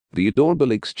The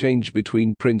adorable exchange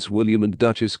between Prince William and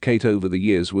Duchess Kate over the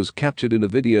years was captured in a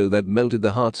video that melted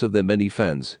the hearts of their many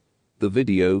fans. The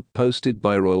video, posted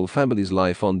by Royal Family's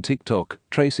Life on TikTok,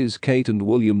 traces Kate and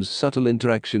William's subtle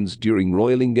interactions during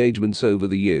royal engagements over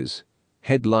the years.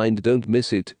 Headlined "Don't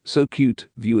miss it, so cute,"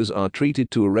 viewers are treated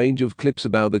to a range of clips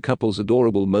about the couple's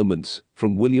adorable moments,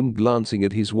 from William glancing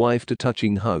at his wife to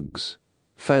touching hugs.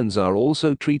 Fans are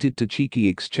also treated to cheeky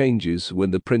exchanges when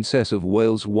the Princess of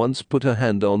Wales once put her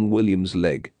hand on William's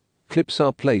leg. Clips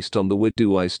are placed on the "Where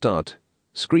Do I Start?"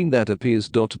 screen that appears.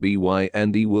 By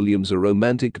Andy Williams, a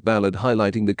romantic ballad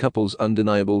highlighting the couple's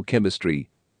undeniable chemistry.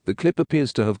 The clip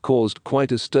appears to have caused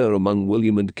quite a stir among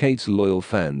William and Kate's loyal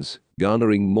fans,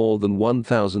 garnering more than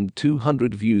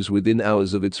 1,200 views within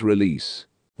hours of its release.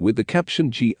 With the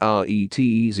caption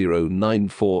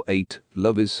 "GRETE0948,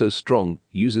 love is so strong,"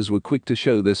 users were quick to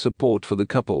show their support for the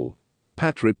couple.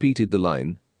 Pat repeated the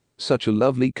line, "Such a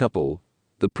lovely couple."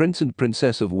 The Prince and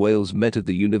Princess of Wales met at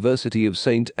the University of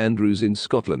St Andrews in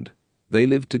Scotland. They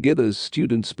lived together as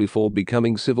students before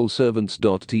becoming civil servants.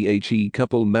 The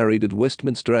couple married at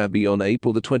Westminster Abbey on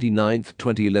April 29,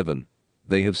 2011.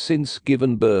 They have since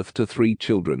given birth to 3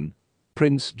 children: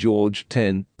 Prince George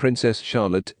 10, Princess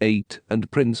Charlotte 8,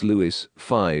 and Prince Louis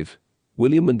 5.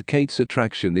 William and Kate's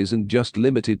attraction isn't just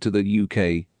limited to the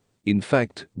UK. In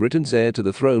fact, Britain's heir to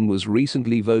the throne was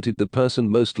recently voted the person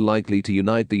most likely to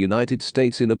unite the United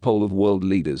States in a poll of world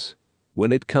leaders.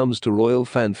 When it comes to royal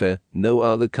fanfare, no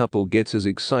other couple gets as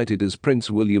excited as Prince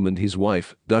William and his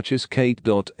wife, Duchess Kate.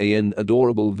 An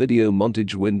adorable video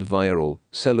montage went viral,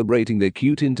 celebrating their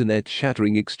cute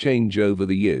internet-shattering exchange over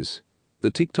the years. The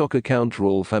TikTok account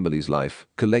Royal Family's Life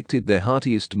collected their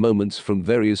heartiest moments from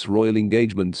various royal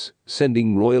engagements,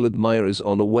 sending royal admirers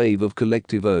on a wave of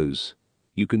collective O's.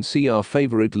 You can see our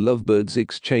favorite lovebirds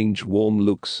exchange warm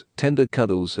looks, tender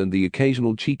cuddles, and the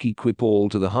occasional cheeky quip, all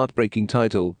to the heartbreaking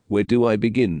title, "Where Do I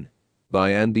Begin?"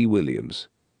 by Andy Williams.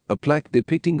 A plaque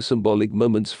depicting symbolic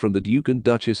moments from the Duke and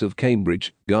Duchess of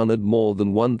Cambridge garnered more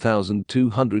than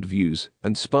 1,200 views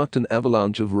and sparked an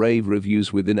avalanche of rave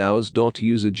reviews within hours.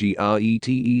 User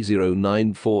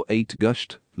GRETE0948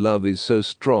 gushed, "Love is so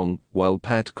strong," while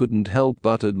Pat couldn't help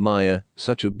but admire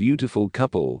 "such a beautiful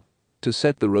couple." To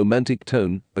set the romantic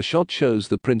tone, a shot shows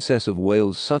the Princess of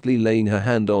Wales subtly laying her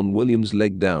hand on William's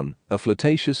leg down, a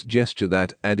flirtatious gesture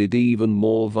that added even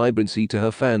more vibrancy to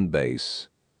her fan base.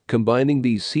 Combining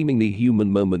these seemingly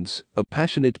human moments, a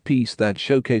passionate piece that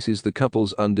showcases the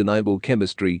couple's undeniable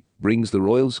chemistry brings the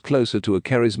royals closer to a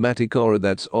charismatic aura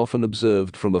that's often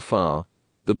observed from afar.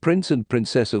 The Prince and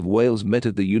Princess of Wales met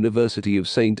at the University of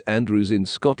St Andrews in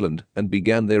Scotland and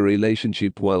began their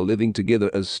relationship while living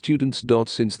together as students.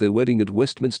 Since their wedding at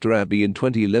Westminster Abbey in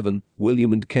 2011,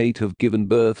 William and Kate have given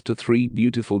birth to 3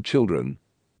 beautiful children: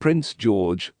 Prince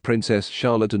George, Princess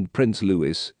Charlotte, and Prince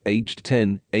Louis, aged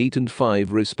 10, 8 and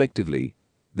 5 respectively.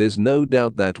 There's no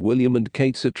doubt that William and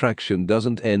Kate's attraction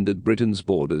doesn't end at Britain's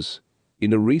borders.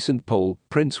 In a recent poll,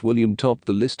 Prince William topped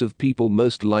the list of people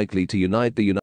most likely to unite the United